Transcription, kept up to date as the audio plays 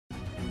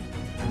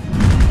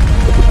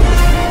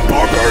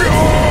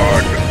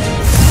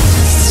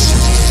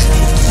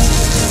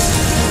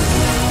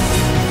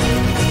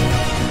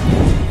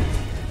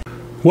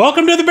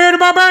Welcome to the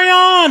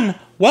Barbarian!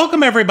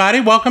 Welcome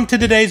everybody, welcome to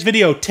today's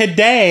video.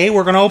 Today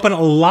we're going to open a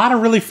lot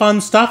of really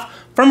fun stuff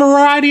from a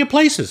variety of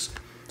places.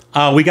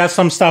 We got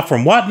some stuff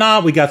from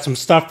Whatnot, we got some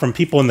stuff from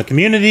people in the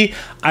community.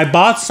 I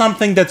bought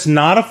something that's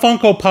not a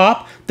Funko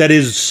Pop that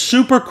is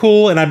super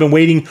cool and I've been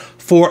waiting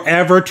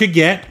forever to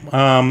get.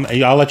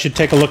 I'll let you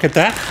take a look at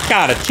that.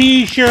 Got a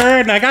t-shirt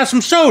and I got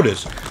some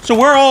sodas. So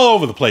we're all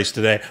over the place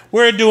today.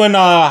 We're doing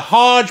a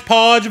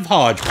hodgepodge of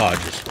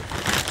hodgepodges.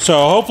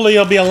 So hopefully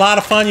it'll be a lot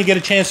of fun. You get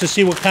a chance to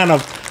see what kind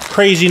of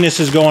craziness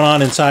is going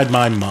on inside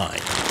my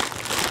mind.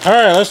 All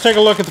right, let's take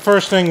a look at the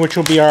first thing, which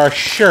will be our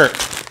shirt.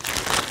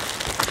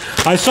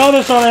 I saw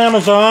this on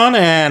Amazon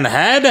and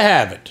had to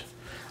have it.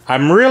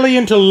 I'm really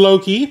into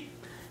Loki,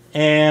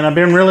 and I've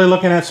been really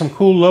looking at some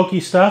cool Loki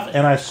stuff,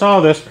 and I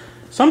saw this.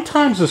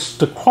 Sometimes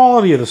the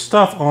quality of the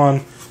stuff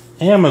on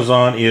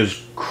Amazon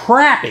is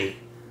crappy.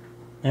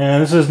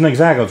 And this isn't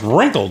exactly, it's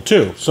wrinkled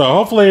too. So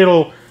hopefully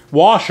it'll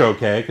wash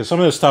okay, because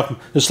some of this stuff,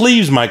 the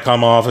sleeves might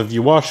come off if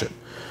you wash it.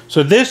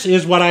 So this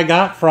is what I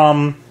got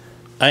from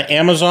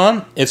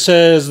Amazon. It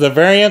says the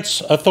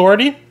Variance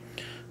Authority.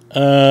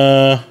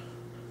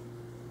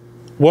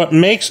 What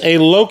makes a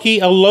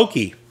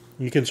Loki?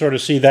 You can sort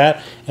of see that.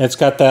 And it's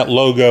got that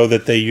logo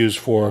that they use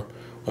for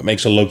what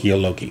makes a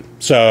Loki.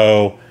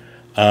 So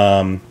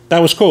that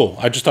was cool.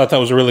 I just thought that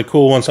was a really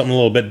cool one, something a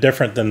little bit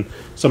different than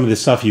some of the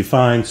stuff you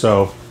find.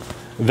 So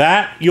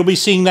that, you'll be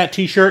seeing that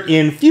t-shirt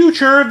in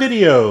future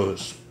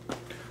videos.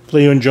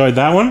 Hopefully you enjoyed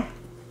that one.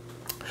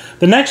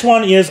 The next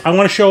one is, I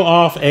want to show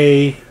off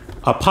a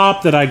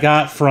pop that I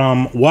got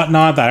from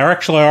Whatnot that I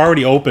actually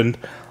already opened.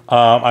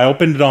 I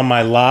opened it on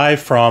my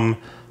live from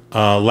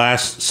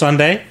last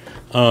Sunday.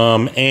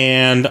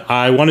 And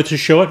I wanted to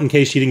show it in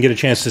case you didn't get a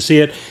chance to see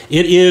it.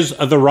 It is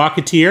the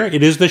Rocketeer.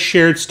 It is the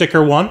shared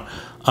sticker one.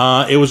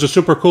 It was a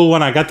super cool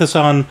one. I got this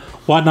on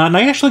Whatnot, and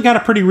I actually got a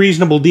pretty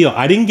reasonable deal.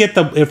 I didn't get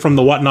it from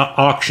the Whatnot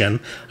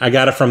auction. I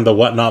got it from the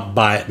Whatnot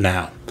Buy It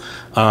Now.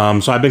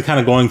 So I've been kind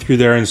of going through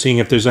there and seeing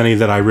if there's any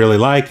that I really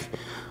like.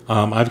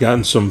 I've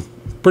gotten some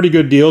pretty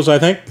good deals, I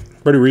think.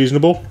 Pretty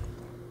reasonable.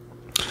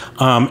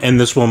 And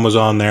this one was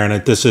on there,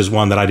 and this is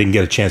one that I didn't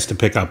get a chance to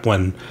pick up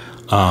when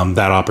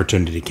that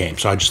opportunity came.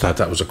 So I just thought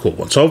that was a cool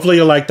one. So hopefully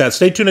you'll like that.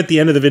 Stay tuned at the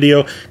end of the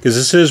video, because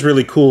this is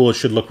really cool. It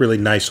should look really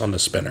nice on the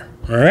spinner.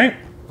 All right?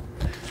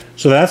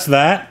 So that's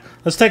that.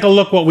 Let's take a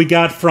look what we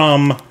got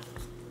from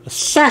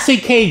Sassy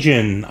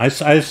Cajun. I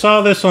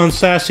saw this on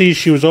Sassy.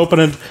 She was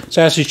opening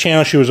Sassy's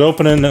channel. She was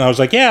opening, and I was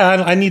like,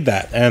 yeah, I need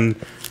that. And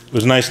it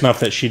was nice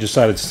enough that she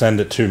decided to send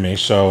it to me.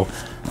 So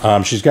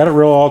she's got it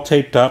real all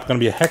taped up. Going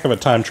to be a heck of a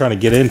time trying to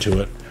get into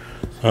it.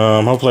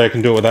 Hopefully I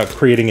can do it without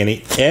creating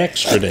any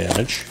extra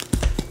damage.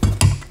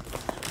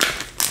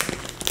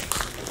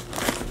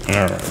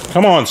 All right.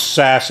 Come on,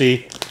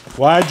 Sassy.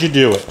 Why'd you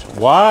do it?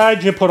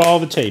 Why'd you put all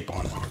the tape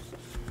on it?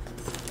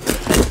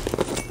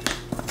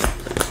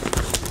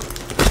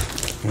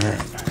 All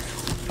right.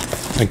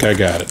 Think I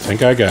got it.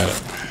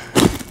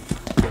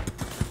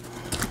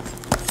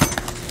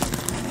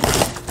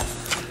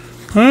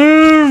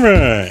 All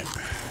right.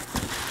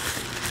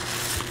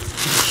 Let's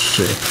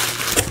see.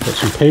 Got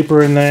some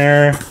paper in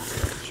there.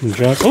 Some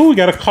junk. Oh, we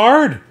got a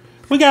card.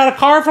 We got a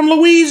card from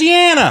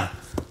Louisiana.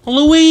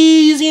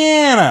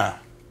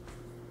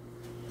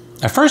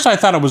 At first I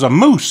thought it was a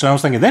moose. I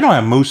was thinking, they don't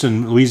have moose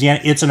in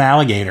Louisiana. It's an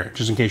alligator,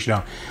 just in case you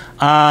don't.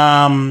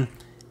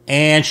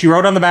 And she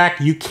wrote on the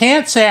back, "You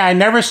can't say I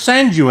never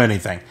send you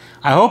anything.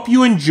 I hope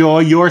you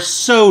enjoy your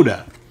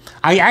soda."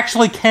 I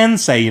actually can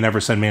say you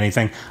never send me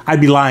anything.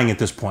 I'd be lying at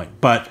this point.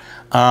 But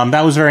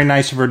that was very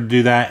nice of her to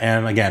do that.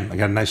 And again, I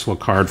got a nice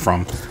little card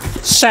from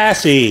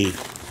Sassy.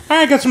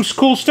 I got some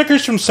cool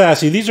stickers from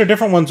Sassy. These are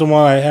different ones than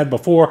what I had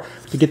before.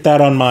 To get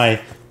that on my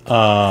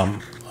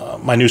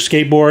my new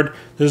skateboard.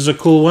 This is a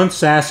cool one.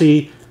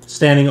 Sassy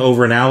standing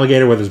over an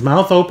alligator with his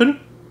mouth open.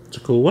 It's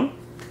a cool one.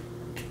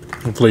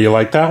 Hopefully you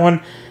like that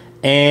one.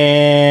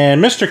 And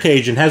Mr.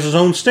 Cajun has his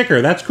own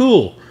sticker. That's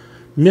cool.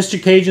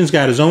 Mr. Cajun's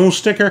got his own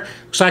sticker.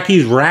 Looks like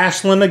he's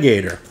wrestling a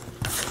gator.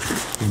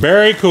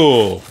 Very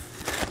cool.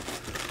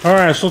 All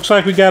right, so looks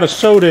like we got a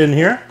soda in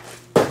here.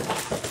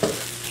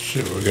 Let's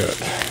see what we got.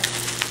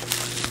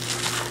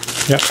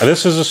 Yep,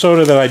 this is a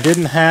soda that I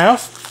didn't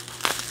have.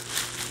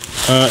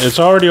 It's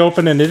already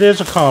open, and it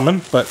is a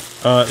common, but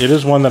it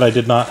is one that I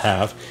did not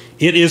have.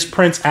 It is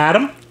Prince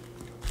Adam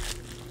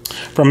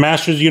from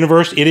Masters of the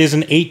Universe. It is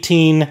an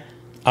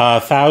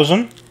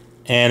 18,000,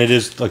 and it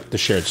is like the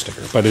shared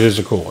sticker, but it is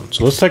a cool one.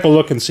 So let's take a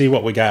look and see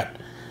what we got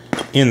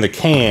in the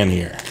can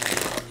here.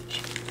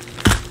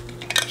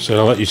 So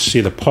I'll let you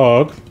see the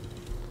pug.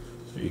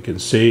 You can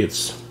see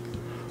it's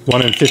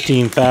 1 in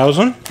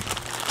 15,000.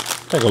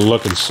 Take a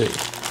look and see.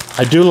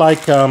 I do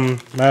like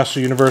Masters of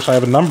the Universe. I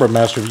have a number of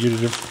Masters of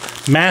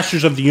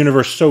the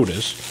Universe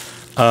sodas.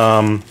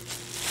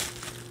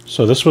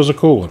 So this was a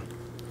cool one.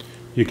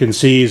 You can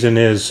see he's in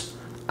his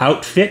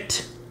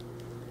outfit.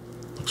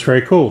 Looks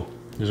very cool.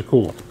 He's a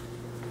cool one.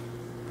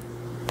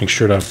 Make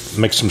sure to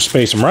make some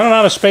space. I'm running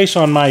out of space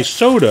on my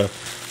soda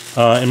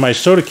in my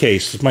soda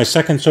case. It's my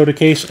second soda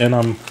case, and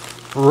I'm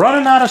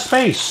running out of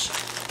space.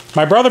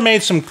 My brother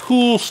made some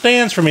cool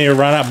stands for me to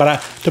run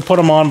out, to put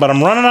them on, but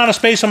I'm running out of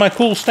space on my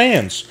cool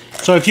stands.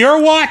 So if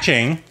you're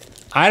watching,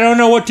 I don't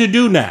know what to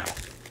do now.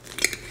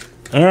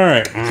 All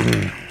right.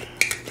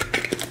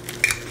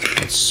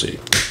 Let's see.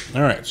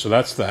 All right, so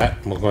that's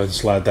that. We'll go ahead and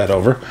slide that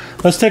over.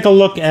 Let's take a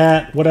look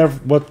at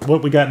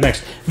what we got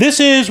next. This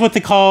is what they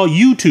call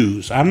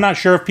YouTooz. I'm not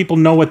sure if people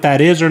know what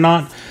that is or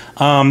not.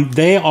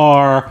 They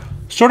are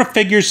sort of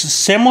figures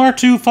similar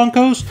to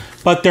Funkos,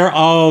 but they're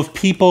of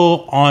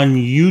people on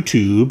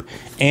YouTube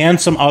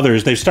and some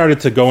others. They've started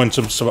to go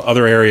into some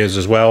other areas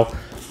as well,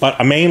 but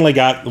I mainly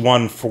got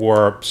one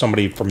for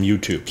somebody from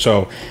YouTube.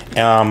 So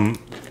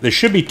there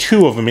should be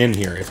 2 of them in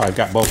here if I've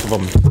got both of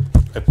them,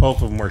 if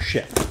both of them were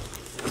shipped.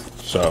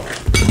 So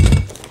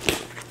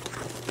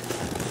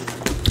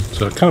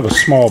kind of a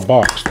small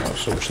box though,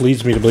 so which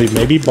leads me to believe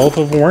maybe both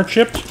of them weren't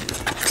shipped.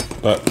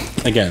 But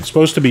again, it's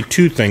supposed to be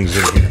 2 things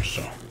in here,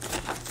 so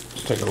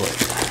let's take a look.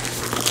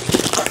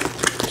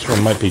 This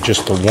one might be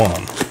just the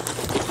one.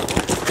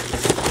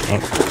 Oh.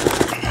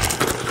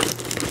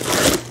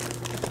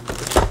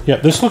 Yeah,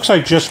 this looks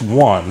like just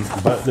one,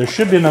 but there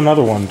should be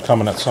another one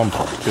coming at some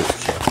point too.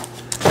 So.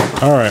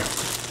 All right.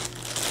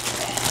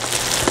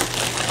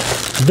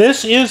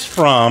 This is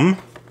from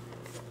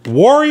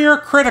Warrior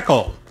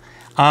Critical.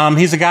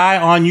 He's a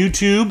guy on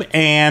YouTube,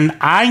 and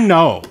I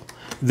know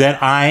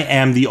that I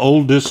am the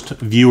oldest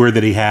viewer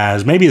that he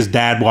has. Maybe his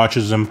dad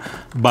watches him,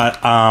 but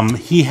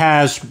he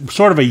has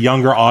sort of a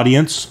younger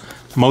audience,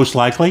 most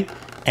likely.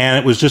 And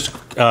it was just,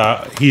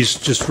 he's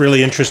just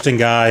really interesting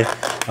guy,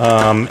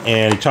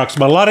 and he talks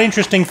about a lot of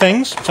interesting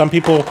things. Some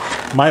people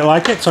might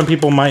like it, some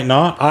people might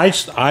not. I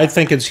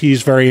think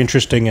he's very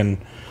interesting, and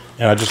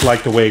I just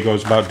like the way he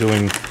goes about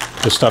doing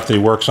the stuff that he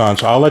works on.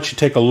 So I'll let you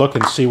take a look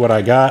and see what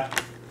I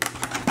got.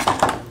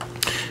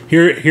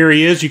 Here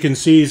he is. You can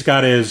see he's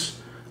got his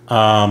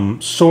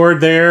sword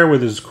there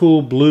with his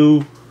cool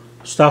blue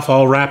stuff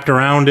all wrapped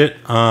around it.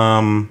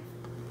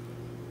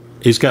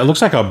 He's got,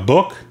 looks like a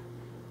book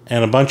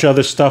and a bunch of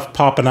other stuff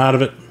popping out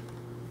of it,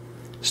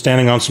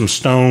 standing on some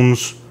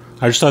stones.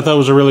 I just thought that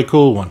was a really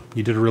cool one.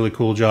 He did a really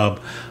cool job.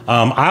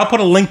 I'll put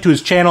a link to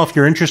his channel if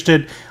you're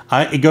interested.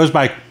 It goes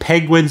by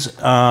Penguins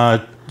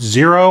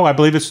Zero. I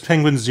believe it's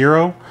Penguin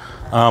Zero.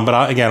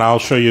 But again, I'll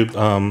show you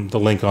the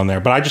link on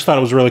there. But I just thought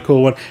it was a really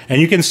cool one. And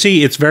you can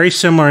see it's very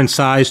similar in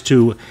size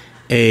to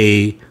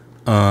a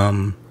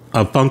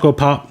Funko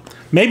Pop.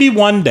 Maybe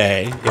one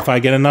day, if I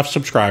get enough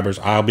subscribers,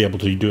 I'll be able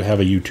to have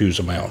a YouTooz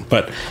of my own.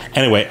 But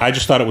anyway, I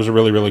just thought it was a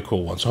really, really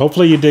cool one. So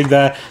hopefully you dig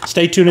that.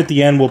 Stay tuned at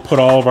the end. We'll put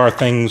all of our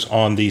things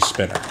on the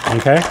spinner.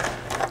 Okay?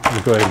 Let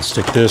me go ahead and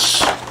stick this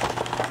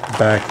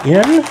back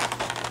in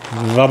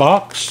the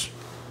box.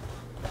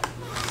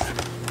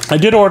 I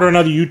did order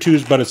another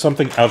YouTooz, but it's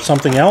something else,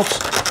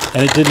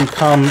 and it didn't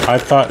come. I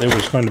thought it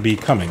was going to be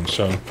coming,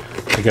 so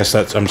I guess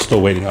I'm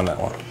still waiting on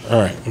that one.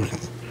 All right, let me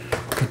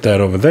put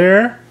that over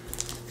there.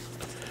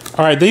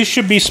 All right, these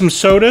should be some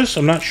sodas.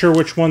 I'm not sure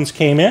which ones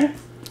came in.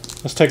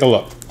 Let's take a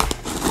look.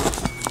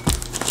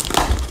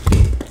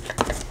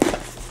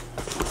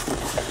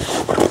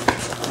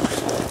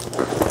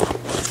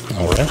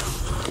 All right.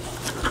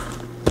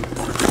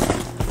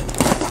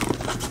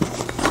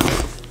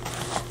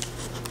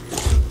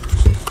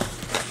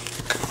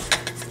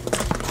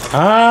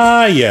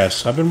 Ah,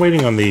 yes. I've been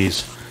waiting on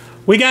these.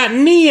 We got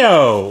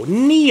Neo.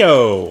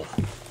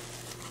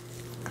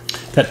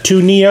 Got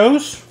 2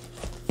 Neos.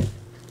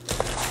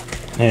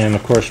 And,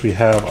 of course, we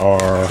have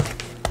our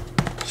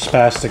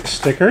Spastic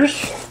stickers.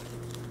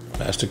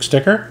 Spastic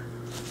sticker.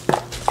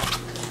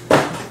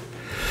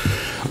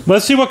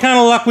 Let's see what kind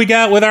of luck we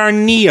got with our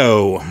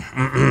Neo. All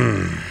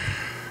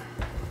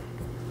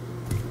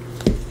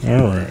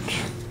right.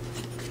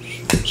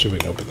 Let's see if we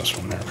can open this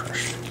one there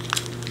first.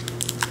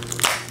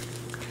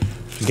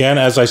 Again,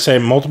 as I say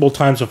multiple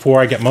times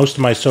before, I get most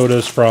of my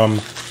sodas from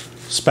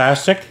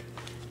Spastic,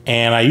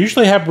 and I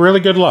usually have really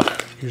good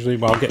luck.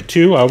 Usually, I'll get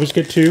 2. I always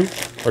get 2,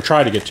 or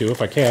try to get 2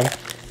 if I can,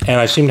 and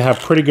I seem to have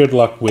pretty good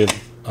luck with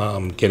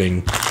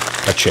getting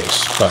a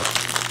chase, but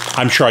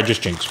I'm sure I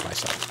just jinxed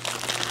myself.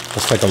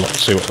 Let's take a look,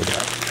 see what we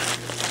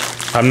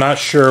got. I'm not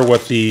sure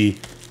what the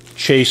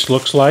chase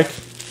looks like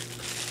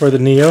for the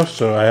Neo,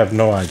 so I have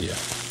no idea.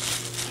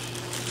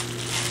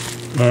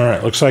 All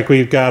right, looks like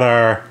we've got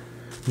our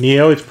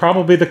Neo. It's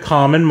probably the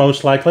common,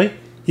 most likely.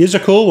 He's a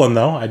cool one,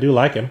 though. I do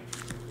like him.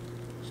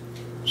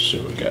 Let's see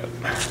what we got.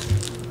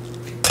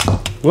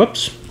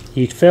 Whoops.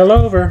 He fell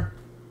over.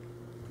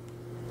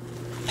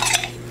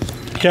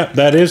 Yep,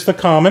 that is the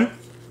common.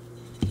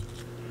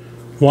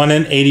 1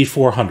 in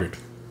 8,400.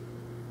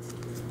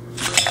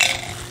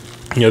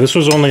 Yeah, this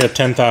was only at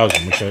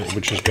 10,000,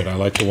 which is good. I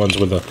like the ones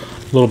with a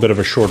little bit of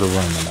a shorter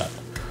run than that.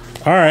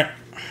 All right.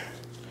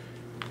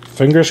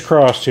 Fingers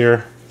crossed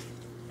here.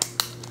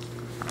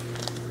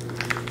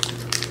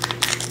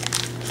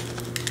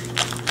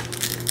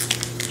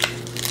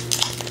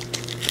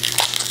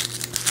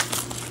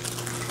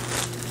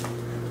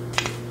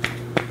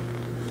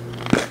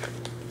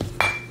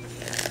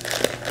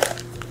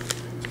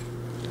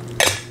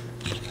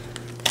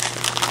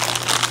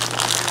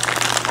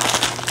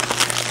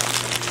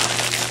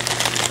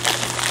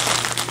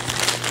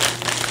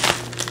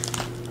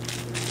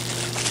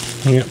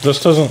 Yeah,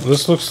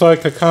 this looks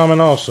like a common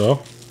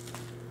also.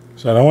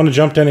 So I don't want to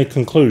jump to any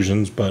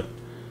conclusions, but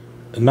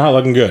not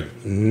looking good.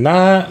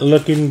 Not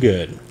looking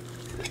good.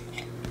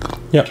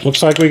 Yep,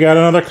 looks like we got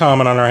another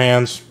common on our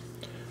hands.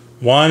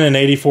 1 in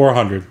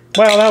 8,400.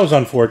 Well, that was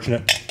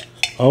unfortunate.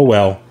 Oh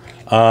well.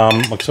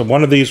 So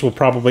one of these will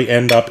probably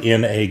end up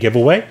in a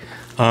giveaway.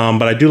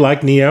 But I do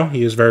like Neo.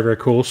 He is very, very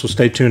cool. So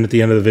stay tuned at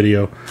the end of the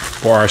video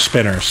for our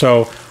spinner.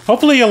 So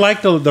hopefully you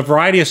like the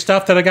variety of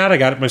stuff that I got. I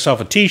got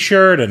myself a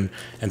t-shirt and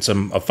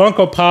some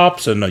Funko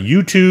Pops and a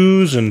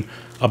YouTooz and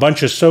a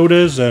bunch of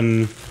sodas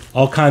and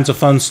all kinds of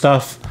fun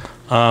stuff.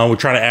 We're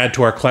trying to add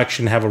to our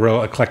collection, have a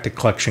real eclectic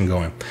collection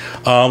going.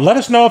 Let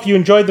us know if you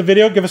enjoyed the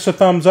video. Give us a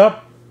thumbs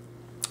up.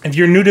 If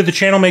you're new to the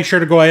channel, make sure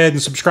to go ahead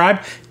and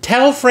subscribe.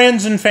 Tell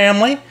friends and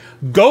family.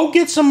 Go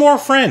get some more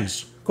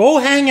friends. Go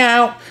hang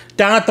out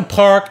down at the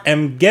park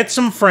and get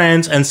some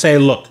friends and say,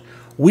 look,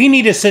 we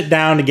need to sit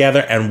down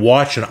together and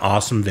watch an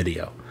awesome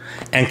video.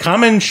 And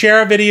come and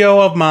share a video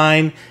of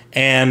mine,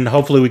 and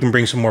hopefully we can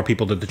bring some more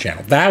people to the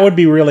channel. That would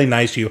be really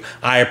nice of you.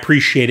 I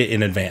appreciate it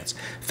in advance.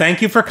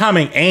 Thank you for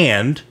coming,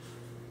 and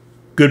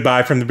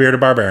goodbye from the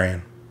Bearded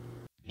Barbarian.